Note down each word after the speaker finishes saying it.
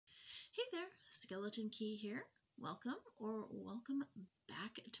Hey there, Skeleton Key here. Welcome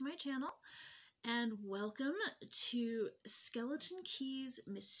back to my channel, and welcome to Skeleton Key's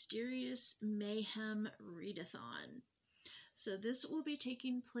Mysterious Mayhem Readathon. So this will be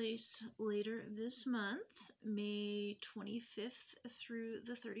taking place later this month, May 25th through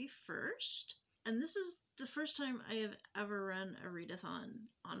the 31st. And this is the first time I have ever run a readathon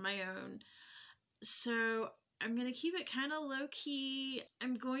on my own. So I'm going to keep it kind of low key.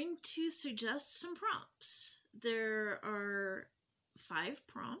 I'm going to suggest some prompts. There are 5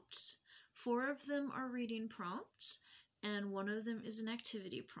 prompts. 4 of them are reading prompts, and 1 of them is an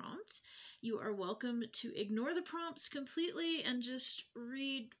activity prompt. You are welcome to ignore the prompts completely and just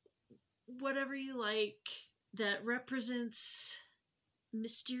read whatever you like that represents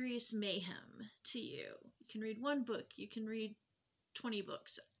mysterious mayhem to you. You can read 1 book, you can read 20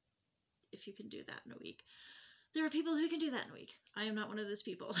 books, if you can do that in a week. There are people who can do that in a week. I am not one of those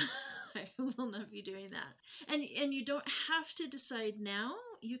people. I will not be doing that. And you don't have to decide now.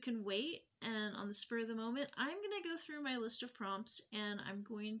 You can wait, and on the spur of the moment, I'm going to go through my list of prompts, and I'm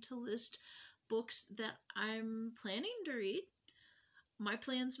going to list books that I'm planning to read. My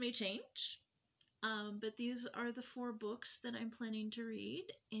plans may change, but these are the 4 books that I'm planning to read,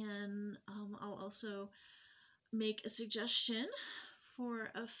 and I'll also make a suggestion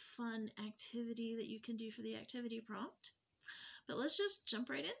for a fun activity that you can do for the activity prompt. But let's just jump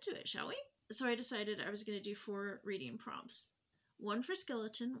right into it, shall we? So I decided I was going to do 4 reading prompts. 1 for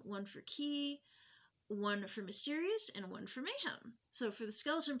skeleton, 1 for key, 1 for mysterious, and 1 for mayhem. So for the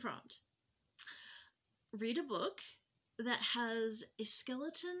skeleton prompt, read a book that has a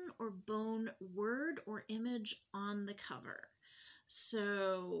skeleton or bone word or image on the cover.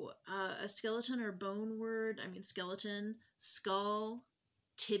 So a skeleton or bone word, skeleton, skull,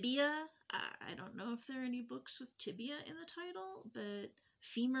 tibia. I don't know if there are any books with tibia in the title, but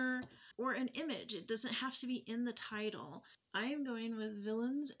femur, or an image. It doesn't have to be in the title. I am going with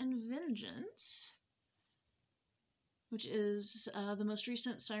Villains and Vengeance, which is the most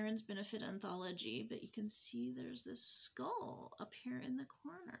recent Sirens Benefit anthology, but you can see there's this skull up here in the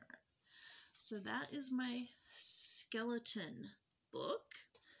corner. So that is my skeleton book.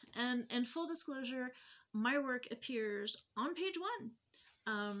 And full disclosure, my work appears on page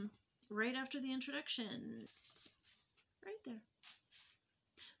 1, right after the introduction, right there.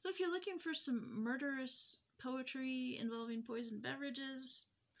 So if you're looking for some murderous poetry involving poisoned beverages,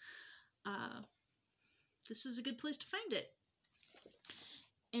 this is a good place to find it.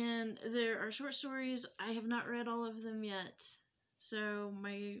 And there are short stories. I have not read all of them yet, so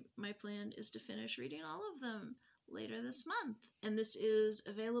my plan is to finish reading all of them later this month. And this is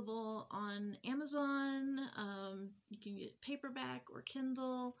available on Amazon. You can get paperback or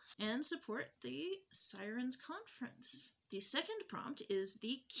Kindle and support the Sirens Conference. The second prompt is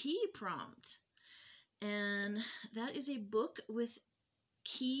the key prompt. And that is a book with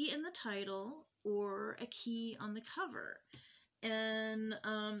key in the title or a key on the cover. And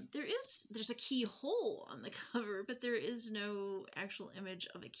there's a keyhole on the cover, but there is no actual image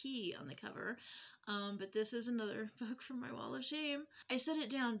of a key on the cover. But this is another book from my wall of shame. I set it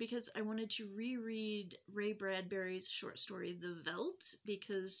down because I wanted to reread Ray Bradbury's short story, The Veldt,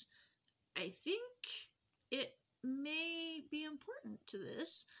 because I think it may be important to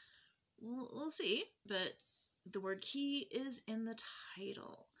this. We'll see. But the word key is in the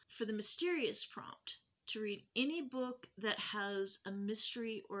title. For the mysterious prompt, to read any book that has a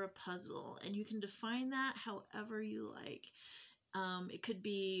mystery or a puzzle, and you can define that however you like. It could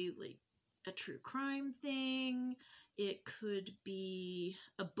be like a true crime thing. It could be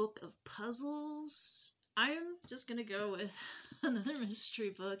a book of puzzles. I'm just gonna go with another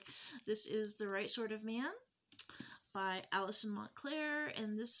mystery book. This is The Right Sort of Man by Alison Montclair,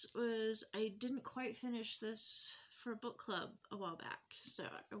 and I didn't quite finish this for a book club a while back, so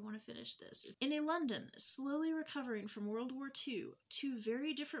I want to finish this. In a London slowly recovering from World War II, 2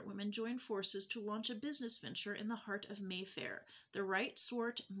 very different women join forces to launch a business venture in the heart of Mayfair, the Right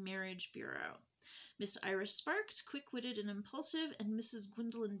Sort Marriage Bureau. Miss Iris Sparks, quick-witted and impulsive, and Mrs.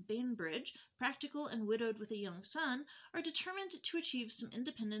 Gwendolyn Bainbridge, practical and widowed with a young son, are determined to achieve some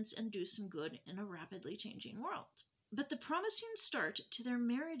independence and do some good in a rapidly changing world. But the promising start to their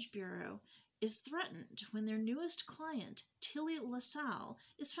marriage bureau is threatened when their newest client, Tilly LaSalle,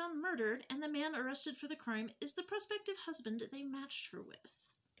 is found murdered, and the man arrested for the crime is the prospective husband they matched her with.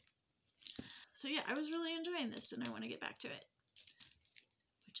 So yeah, I was really enjoying this, and I want to get back to it,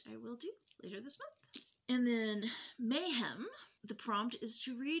 which I will do later this month. And then Mayhem, the prompt is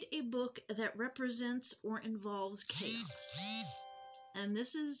to read a book that represents or involves chaos. And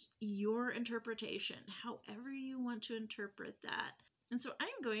this is your interpretation, however you want to interpret that. And so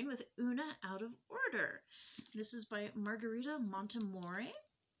I'm going with Una Out of Order. This is by Margarita Montemore.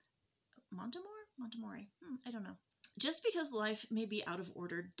 Montemore? I don't know. Just because life may be out of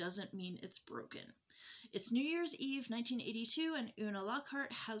order doesn't mean it's broken. It's New Year's Eve, 1982, and Una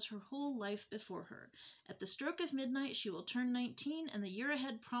Lockhart has her whole life before her. At the stroke of midnight, she will turn 19, and the year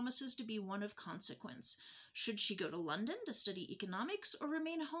ahead promises to be one of consequence. Should she go to London to study economics or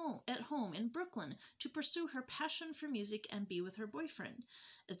remain at home in Brooklyn to pursue her passion for music and be with her boyfriend?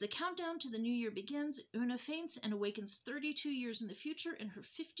 As the countdown to the new year begins, Una faints and awakens 32 years in the future in her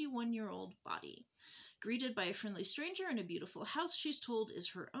 51-year-old body. Greeted by a friendly stranger in a beautiful house she's told is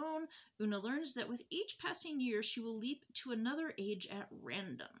her own, Una learns that with each passing year she will leap to another age at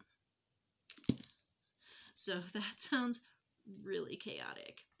random. So that sounds really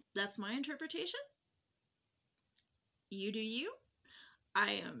chaotic. That's my interpretation. You do you.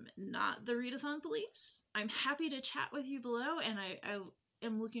 I am not the Readathon police. I'm happy to chat with you below, and I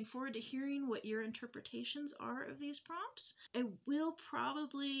am looking forward to hearing what your interpretations are of these prompts. I will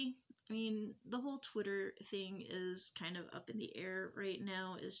probably, the whole Twitter thing is kind of up in the air right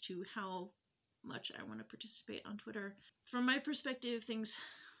now as to how much I want to participate on Twitter. From my perspective, things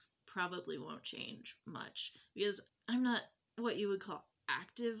probably won't change much because I'm not what you would call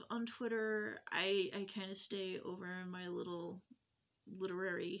active on Twitter. I kind of stay over in my little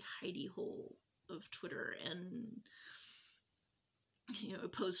literary hidey hole of Twitter and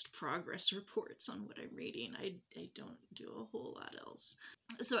post progress reports on what I'm reading. I don't do a whole lot else.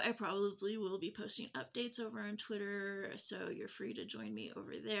 So I probably will be posting updates over on Twitter, so you're free to join me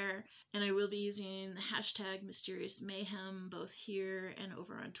over there. And I will be using the hashtag Mysterious Mayhem both here and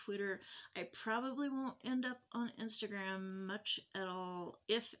over on Twitter. I probably won't end up on Instagram much at all,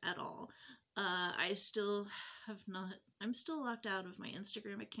 if at all. I'm still locked out of my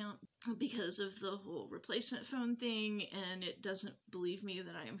Instagram account because of the whole replacement phone thing, and it doesn't believe me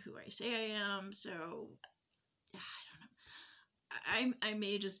that I am who I say I am, so I don't know. I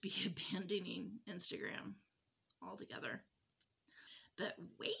may just be abandoning Instagram altogether. But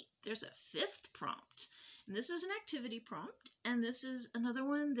wait, there's a fifth prompt, and this is an activity prompt, and this is another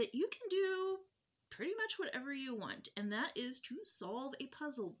one that you can do pretty much whatever you want, and that is to solve a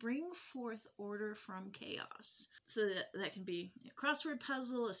puzzle. Bring forth order from chaos. So that can be a crossword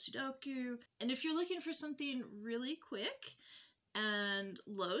puzzle, a Sudoku, and if you're looking for something really quick and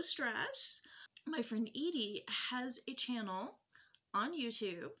low stress, my friend Edie has a channel on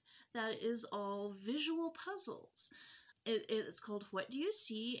YouTube that is all visual puzzles. It's called What Do You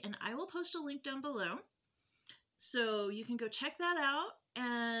See? And I will post a link down below, so you can go check that out.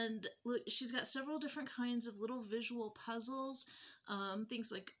 And look, she's got several different kinds of little visual puzzles,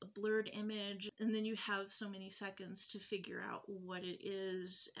 things like a blurred image, and then you have so many seconds to figure out what it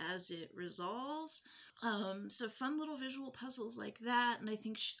is as it resolves. So fun little visual puzzles like that, and I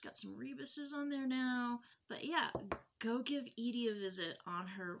think she's got some rebuses on there now. But yeah, go give Edie a visit on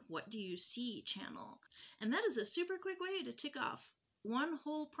her What Do You See channel. And that is a super quick way to tick off one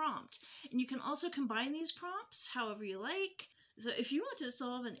whole prompt. And you can also combine these prompts however you like. So if you want to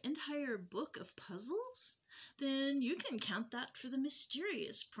solve an entire book of puzzles, then you can count that for the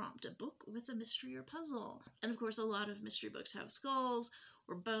mysterious prompt, a book with a mystery or puzzle. And of course, a lot of mystery books have skulls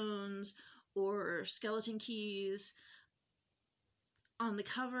or bones or skeleton keys on the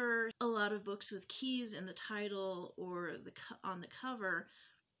cover. A lot of books with keys in the title or on the cover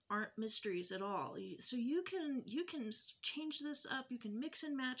aren't mysteries at all. So you can change this up. You can mix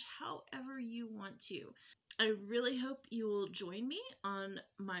and match however you want to. I really hope you will join me on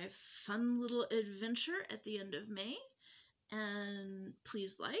my fun little adventure at the end of May. And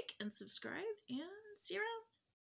please like and subscribe, and see you around.